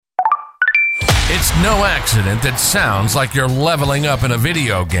It's no accident that sounds like you're leveling up in a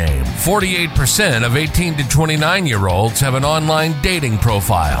video game. 48% of 18 to 29-year-olds have an online dating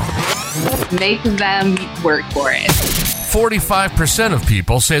profile. Make them work for it. 45% of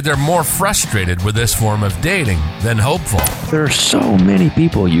people say they're more frustrated with this form of dating than hopeful. There are so many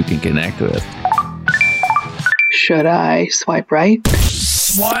people you can connect with. Should I swipe right?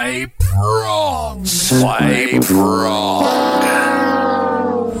 Swipe wrong. Swipe wrong.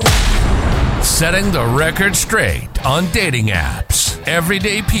 Setting the record straight on dating apps.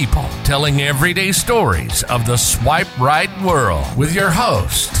 Everyday people telling everyday stories of the swipe right world with your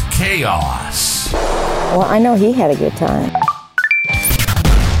host, Chaos. Well, I know he had a good time.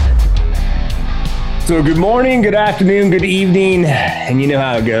 So good morning, good afternoon, good evening, and you know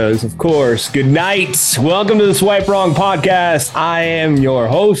how it goes, of course. Good night. Welcome to the Swipe Wrong Podcast. I am your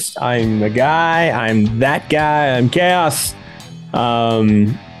host. I'm the guy. I'm that guy. I'm Chaos.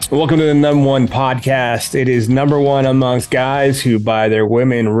 Welcome to the number one podcast. It is number one amongst guys who buy their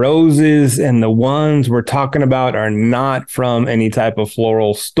women roses, and the ones we're talking about are not from any type of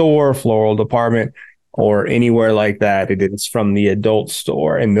floral store, floral department, or anywhere like that. It is from the adult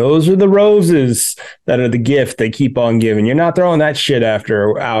store. And those are the roses that are the gift they keep on giving. You're not throwing that shit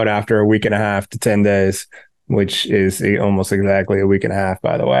out after a week and a half to 10 days, which is almost exactly a week and a half,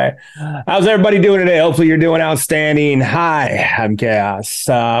 by the way. How's everybody doing today? Hopefully you're doing outstanding. Hi, I'm Chaos.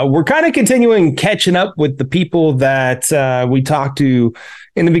 We're kind of continuing catching up with the people that we talked to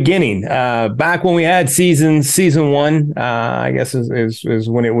in the beginning, back when we had season one, I guess is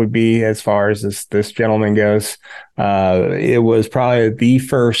when it would be as far as this gentleman goes. It was probably the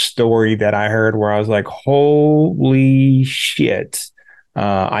first story that I heard where I was like, holy shit.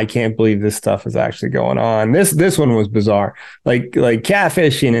 I can't believe this stuff is actually going on. This one was bizarre. Like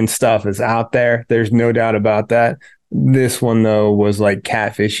catfishing and stuff is out there. There's no doubt about that. This one though was like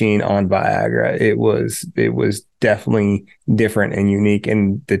catfishing on Viagra. It was definitely different and unique.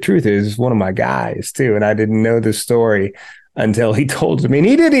 And the truth is, one of my guys too. And I didn't know this story until he told me. And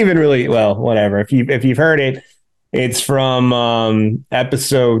he didn't even really, well, whatever. If you've heard it, it's from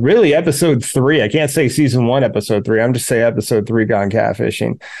episode 3. I can't say season 1, episode 3. I'm just saying episode 3 gone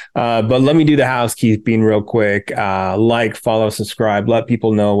catfishing. But let me do the housekeeping real quick. Like, follow, subscribe. Let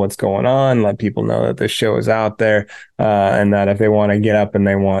people know what's going on. Let people know that this show is out there, and that if they want to get up and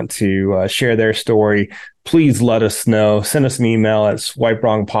they want to share their story, please let us know. Send us an email at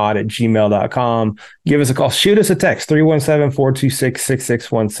swipewrongpod@gmail.com. Give us a call. Shoot us a text,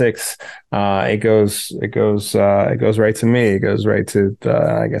 317-426-6616. It goes right to me. It goes right to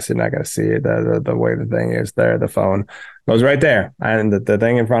I guess you're not going to see it. The way the thing is there, the phone goes right there. And the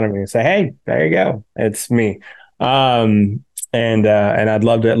thing in front of me, say, hey, there you go. It's me. And I'd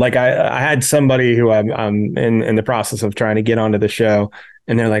love to, like, I had somebody who I'm in the process of trying to get onto the show.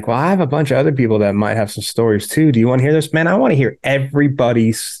 And they're like, well, I have a bunch of other people that might have some stories too. Do you want to hear this? Man, I want to hear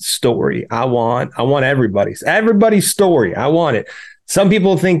everybody's story. I want everybody's story. I want it. Some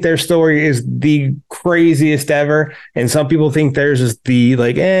people think their story is the craziest ever, and some people think theirs is the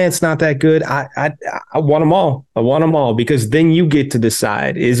it's not that good. I want them all. I want them all, because then you get to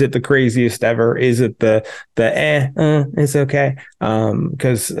decide: is it the craziest ever? Is it the it's okay?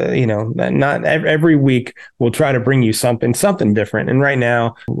 Because not every week we'll try to bring you something different. And right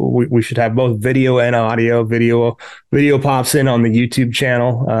now we should have both video and audio. Video pops in on the YouTube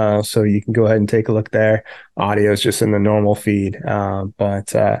channel, so you can go ahead and take a look there. Audio is just in the normal feed.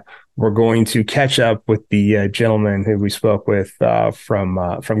 But we're going to catch up with the gentleman who we spoke with from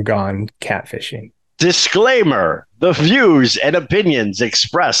Gone Catfishing. Disclaimer: the views and opinions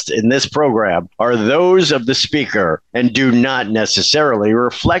expressed in this program are those of the speaker and do not necessarily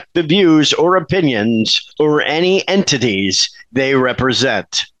reflect the views or opinions or any entities they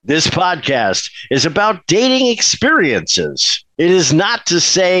represent. This podcast is about dating experiences. It is not to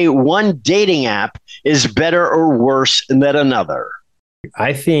say one dating app is better or worse than another.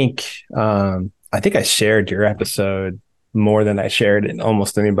 I think I shared your episode more than I shared in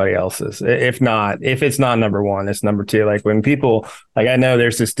almost anybody else's. If it's not number one, it's number 2. Like, when people, like, I know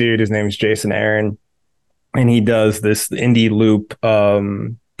there's this dude, his name is Jason Aaron, and he does this indie loop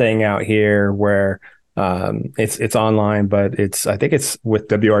thing out here where it's online, but I think it's with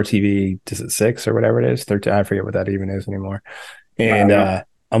WRTV, is it 6 or whatever it is, 13, I forget what that even is anymore. And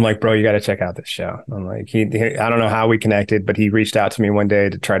I'm like, bro, you got to check out this show. I'm like, I don't know how we connected, but he reached out to me one day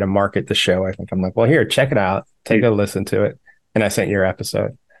to try to market the show. I think I'm like, well, here, check it out. Take a listen to it. And I sent your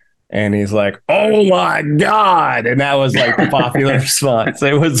episode. And he's like, oh my God. And that was like the popular response.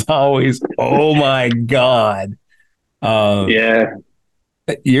 It was always, oh my God. Yeah.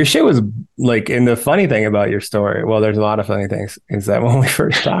 Your shit was like, and the funny thing about your story, well, there's a lot of funny things, is that when we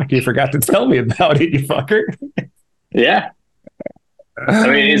first talked, you forgot to tell me about it, you fucker. Yeah. I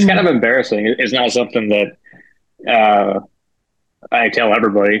mean, it's kind of embarrassing. It's not something that I tell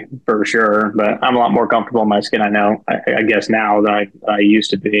everybody for sure, but I'm a lot more comfortable in my skin. I know, I guess now than I used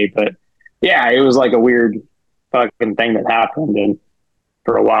to be, but yeah, it was like a weird fucking thing that happened. And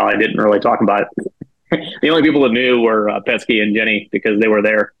for a while, I didn't really talk about it. The only people that knew were Petsky and Jenny because they were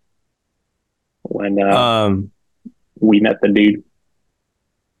there when we met the dude.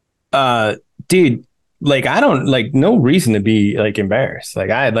 Dude, like I don't like no reason to be like embarrassed.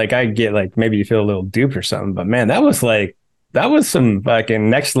 I get like maybe you feel a little duped or something, but man, that was some fucking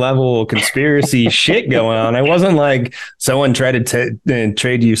next level conspiracy shit going on. It wasn't like someone tried to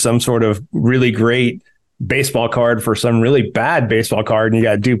trade you some sort of really great baseball card for some really bad baseball card and you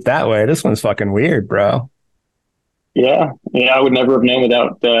got duped that way. This one's fucking weird, bro. Yeah. I would never have known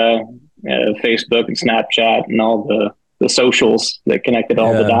without Facebook and Snapchat and all the socials that connected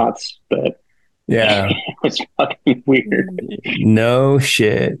all the dots. But yeah, it was fucking weird. No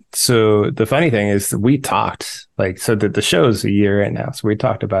shit. So the funny thing is we talked so that the show's a year right now. So we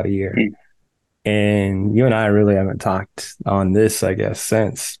talked about a year and you and I really haven't talked on this, I guess,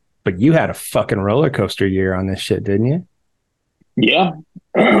 since. But you had a fucking roller coaster year on this shit, didn't you? Yeah.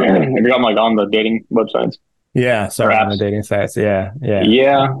 Have you got like on the dating websites? Yeah. Sorry, on the dating sites. Yeah.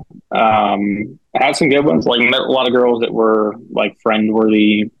 I had some good ones. Like met a lot of girls that were like friend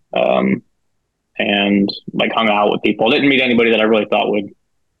worthy, and like hung out with people. Didn't meet anybody that I really thought would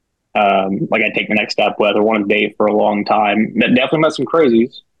like I'd take the next step with or want to date for a long time. Definitely met some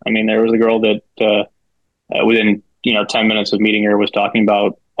crazies. I mean, there was a girl that within 10 minutes of meeting her was talking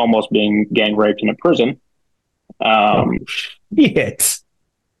about almost being gang raped in a prison. Shit.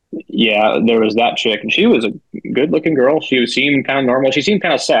 Yeah, there was that chick, and she was a good-looking girl. She seemed kind of normal. She seemed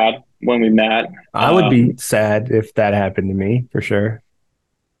kind of sad when we met. I would be sad if that happened to me, for sure.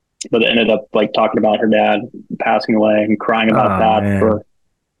 But it ended up like talking about her dad passing away and crying about that for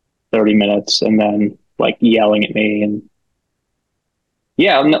 30 minutes, and then like yelling at me. And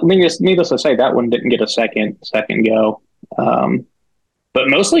yeah, needless to say, that one didn't get a second go. But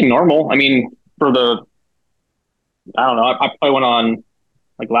mostly normal. I mean, I don't know. I probably went on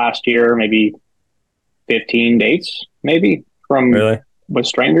like last year, maybe 15 dates, maybe with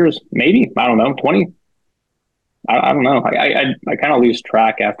strangers, maybe, I don't know, 20. I don't know. I kind of lose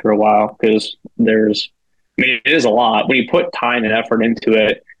track after a while because it is a lot when you put time and effort into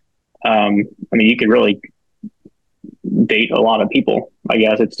it. I mean, you could really date a lot of people. I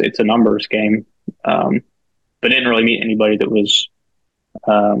guess it's a numbers game. But didn't really meet anybody that was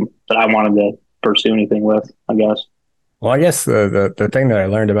that I wanted to pursue anything with, I guess. Well, I guess the thing that I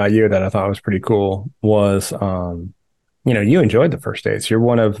learned about you that I thought was pretty cool was, you enjoyed the first dates. You're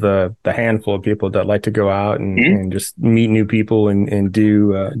one of the handful of people that like to go out and just meet new people and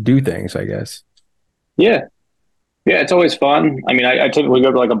do things, I guess. Yeah. Yeah, it's always fun. I mean, I typically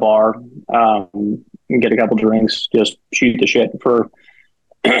go to like a bar, and get a couple drinks, just shoot the shit for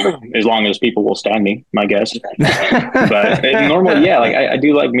as long as people will stand me, I guess. But normally, yeah, like I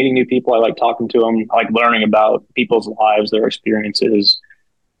do like meeting new people. I like talking to them. I like learning about people's lives, their experiences,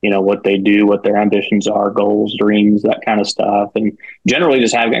 what they do, what their ambitions are, goals, dreams, that kind of stuff. And generally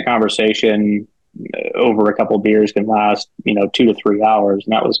just having a conversation over a couple of beers can last, 2 to 3 hours.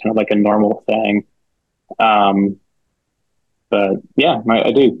 And that was kind of like a normal thing. But yeah,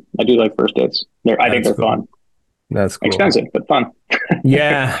 I do like first dates. I think they're fun. That's cool. Expensive, but fun.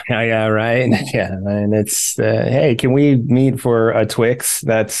 Yeah, right. Yeah, and it's hey, can we meet for a Twix?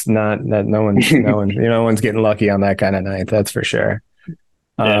 That's not that no one's getting lucky on that kind of night. That's for sure.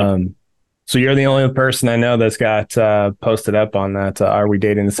 Yeah. So you're the only person I know that's got posted up on that. Are we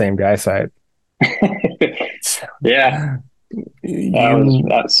dating the same guy site? Yeah,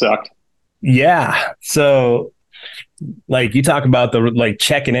 that sucked. Yeah, so. Like you talk about the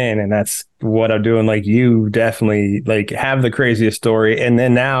checking in, and that's what I'm doing. Like you definitely have the craziest story, and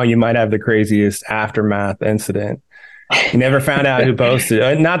then now you might have the craziest aftermath incident. You never found out who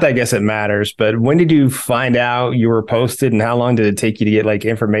posted. Not that I guess it matters, but when did you find out you were posted, and how long did it take you to get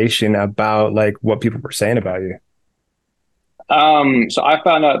information about what people were saying about you? So I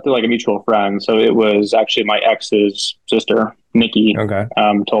found out through a mutual friend. So it was actually my ex's sister, Nikki. Okay.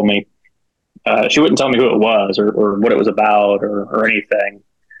 Told me. She wouldn't tell me who it was or what it was about or anything.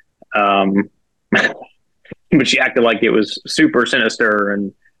 But she acted like it was super sinister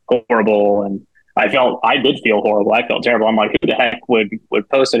and horrible. And I did feel horrible. I felt terrible. I'm like, who the heck would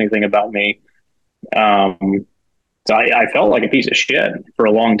post anything about me? So I felt like a piece of shit for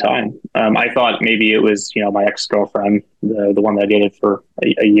a long time. I thought maybe it was, my ex-girlfriend, the one that I dated for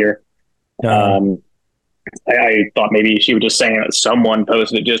a year. I thought maybe she was just saying that someone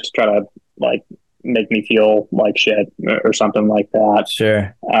posted it just to try to like make me feel like shit or something like that.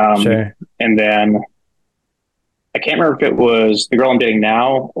 Sure. And then I can't remember if it was the girl I'm dating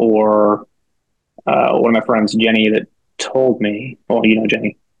now or one of my friends, Jenny, that told me, well,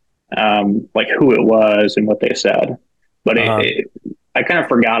 Jenny, like who it was and what they said. But I kind of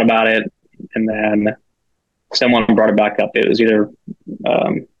forgot about it. And then someone brought it back up. It was either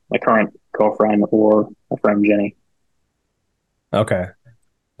my current girlfriend or a friend, Jenny. Okay.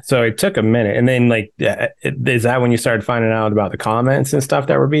 So it took a minute. And then like, is that when you started finding out about the comments and stuff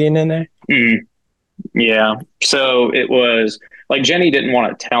that were being in there? Mm-hmm. Yeah. So it was like Jenny didn't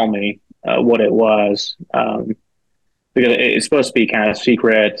want to tell me what it was because it's supposed to be kind of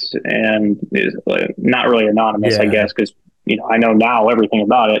secret and is not really anonymous, I guess, because, I know now everything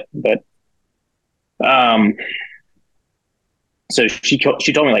about it. But so she told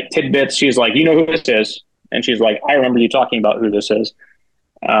me like tidbits. She's like, you know who this is? And she's like, I remember you talking about who this is.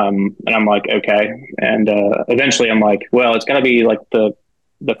 And I'm like, okay. And eventually I'm like, well, it's going to be like the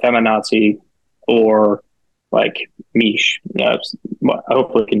feminazi or like Mish.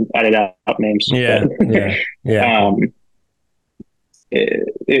 Hopefully we can edit out names. Yeah.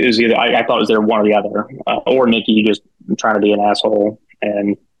 It was either, I thought it was either one or the other, or Nikki just trying to be an asshole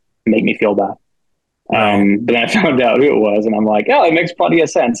and make me feel bad. But then I found out who it was and I'm like, oh, it makes plenty of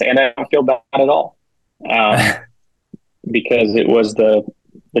sense. And I don't feel bad at all. Because it was the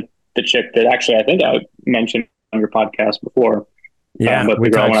chick that actually I think I mentioned on your podcast before. Yeah, but we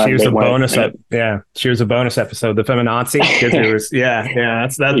talked. She was a bonus. She was a bonus episode. The feminazi.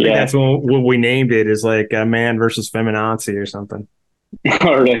 That's what we named it. Is like a man versus feminazi or something.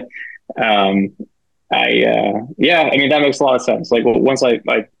 Really? I mean that makes a lot of sense. Like once I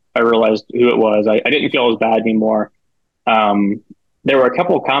realized who it was, I didn't feel as bad anymore. There were a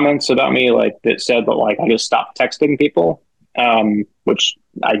couple of comments about me like that said that like I just stopped texting people, which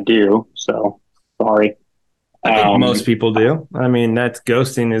I do. So sorry. I think most people do. I mean, that's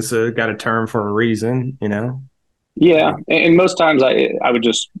ghosting is got a term for a reason, Yeah, and most times I would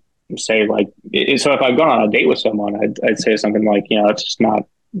just say like, so if I've gone on a date with someone, I'd say something like, it's just not.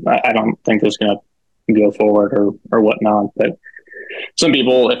 I don't think this is gonna go forward or whatnot. But some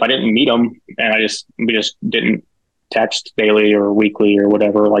people, if I didn't meet them and we just didn't text daily or weekly or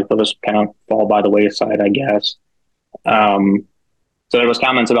whatever, like they'll just kind of fall by the wayside, I guess. So there was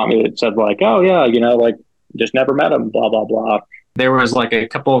comments about me that said like, oh yeah, like just never met them, blah, blah, blah. There was like a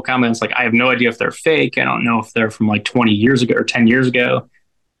couple of comments like, I have no idea if they're fake. I don't know if they're from like 20 years ago or 10 years ago.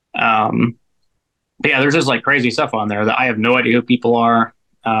 But yeah, there's just like crazy stuff on there that I have no idea who people are.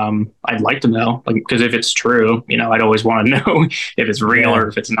 I'd like to know, like, because if it's true, I'd always want to know if it's real or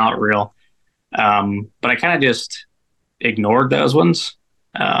if it's not real. But I kind of just ignored those ones.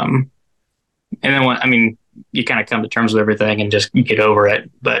 And then you kind of come to terms with everything and just get over it.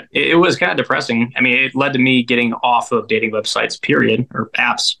 But it was kind of depressing. I mean, it led to me getting off of dating websites, period, or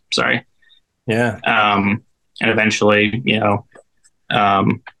apps. Sorry. Yeah. And eventually,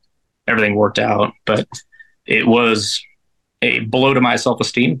 everything worked out, but it was a blow to my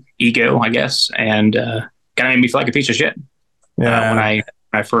self-esteem, ego, I guess, and kind of made me feel like a piece of shit when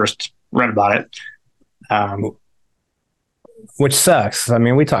I first read about it. Which sucks. I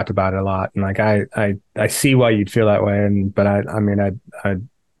mean, we talked about it a lot, and like I see why you'd feel that way, but I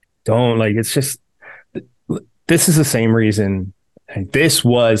don't like. It's just this is the same reason. This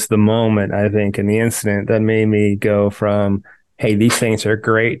was the moment I think in the incident that made me go from, hey, these things are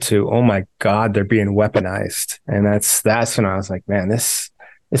great to, oh my God, they're being weaponized, and that's when I was like, man, this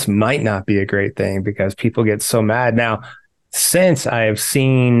might not be a great thing because people get so mad now. Since I have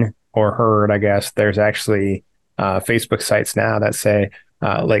seen or heard, I guess there's actually Facebook sites now that say,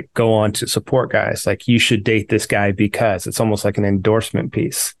 like, go on to support guys, like you should date this guy because it's almost like an endorsement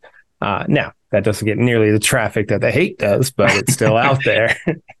piece. Now that doesn't get nearly the traffic that the hate does, but it's still out there.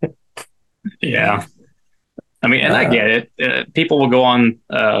 Yeah. I mean, and I get it. People will go on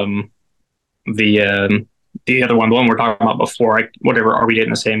the other one, the one we're talking about before, whatever, are we dating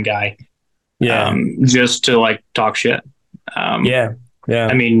the same guy? Yeah. Just to like talk shit. Yeah.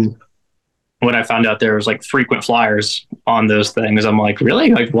 I mean, when I found out there was like frequent flyers on those things, I'm like, really?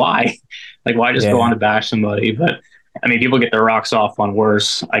 Like, why? Like, why just go on to bash somebody? But I mean, people get their rocks off on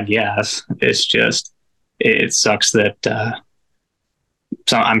worse, I guess. It's just, it sucks that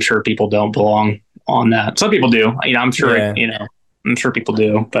I'm sure people don't belong on that. Some people do. I'm sure, I'm sure people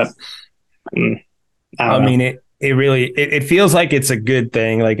do, but I mean, it feels like it's a good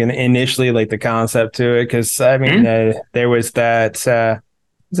thing. Like initially, like the concept to it, because I mean, there was that.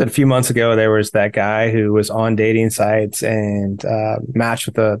 Was it a few months ago? There was that guy who was on dating sites and matched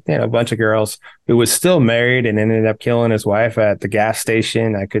with a bunch of girls who was still married and ended up killing his wife at the gas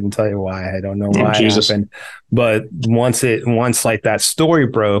station. I couldn't tell you why. I don't know why it happened. But once like that story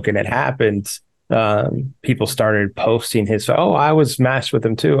broke and it happened, people started posting his. Oh, I was matched with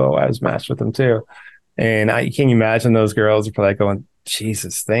him too. Oh, I was matched with him too. And can you imagine those girls are like going,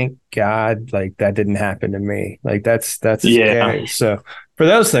 Jesus, thank God, like that didn't happen to me. Like that's scary. So for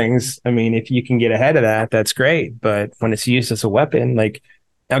those things, I mean, if you can get ahead of that, that's great. But when it's used as a weapon, like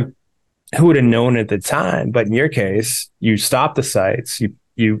now, who would have known at the time? But in your case, you stopped the sites,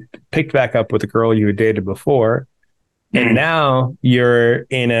 you picked back up with a girl you had dated before, and now you're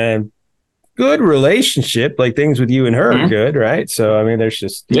in a good relationship. Like things with you and her are good, right? So I mean, there's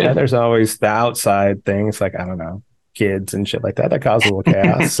just there's always the outside things, like I don't know, kids and shit like that cause a little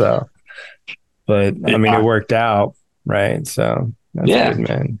chaos. So, but I mean, it worked out, right? So that's good,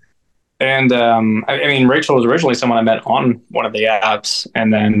 man. And I mean, Rachel was originally someone I met on one of the apps,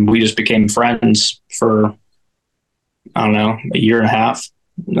 and then we just became friends for I don't know, a year and a half,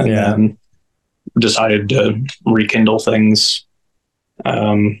 and then decided to rekindle things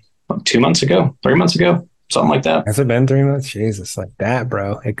 3 months ago, something like that. Has it been 3 months? Jesus, like that,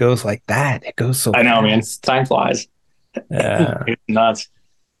 bro. It goes like that. It goes so I know, fast. man. Time flies. Yeah. It's nuts.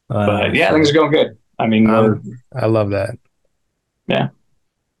 But things are going good. I mean, I love that. Yeah.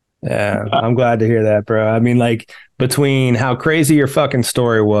 Yeah. I'm glad to hear that, bro. I mean, like between how crazy your fucking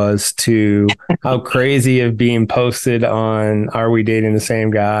story was to how crazy of being posted on Are We Dating the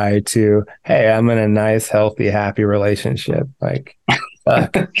Same Guy to, hey, I'm in a nice, healthy, happy relationship. Like,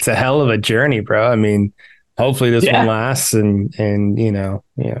 it's a hell of a journey, bro. I mean, hopefully this one lasts and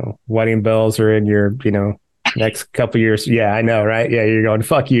wedding bells are in your, next couple years. Yeah, I know, right? Yeah, you're going,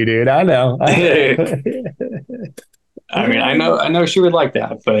 fuck you, dude. I know. I mean, I know she would like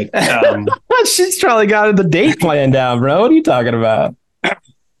that, but she's probably got the date plan down, bro. What are you talking about?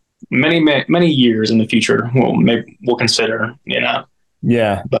 Many years in the future, we'll consider, Yeah,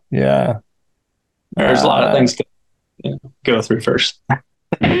 but there's a lot of things to go through first.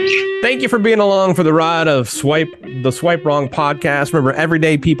 Thank you for being along for the ride of the Swipe Wrong podcast. Remember,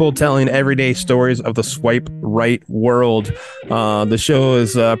 everyday people telling everyday stories of the swipe right world. The show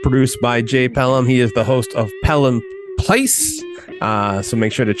is produced by Jay Pelham. He is the host of Pelham Place. So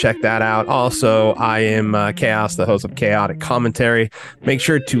make sure to check that out. Also, I am Chaos, the host of Chaotic Commentary. Make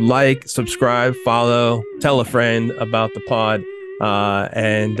sure to like, subscribe, follow, tell a friend about the pod.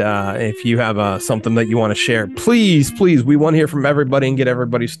 And if you have something that you want to share, please, we want to hear from everybody and get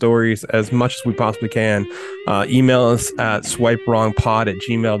everybody's stories as much as we possibly can. Email us at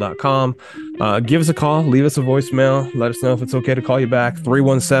swipewrongpod@gmail.com. Give us a call, leave us a voicemail. Let us know if it's okay to call you back.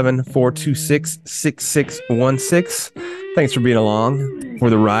 317-426-6616. Thanks for being along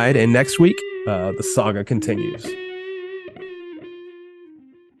for the ride. And next week, the saga continues.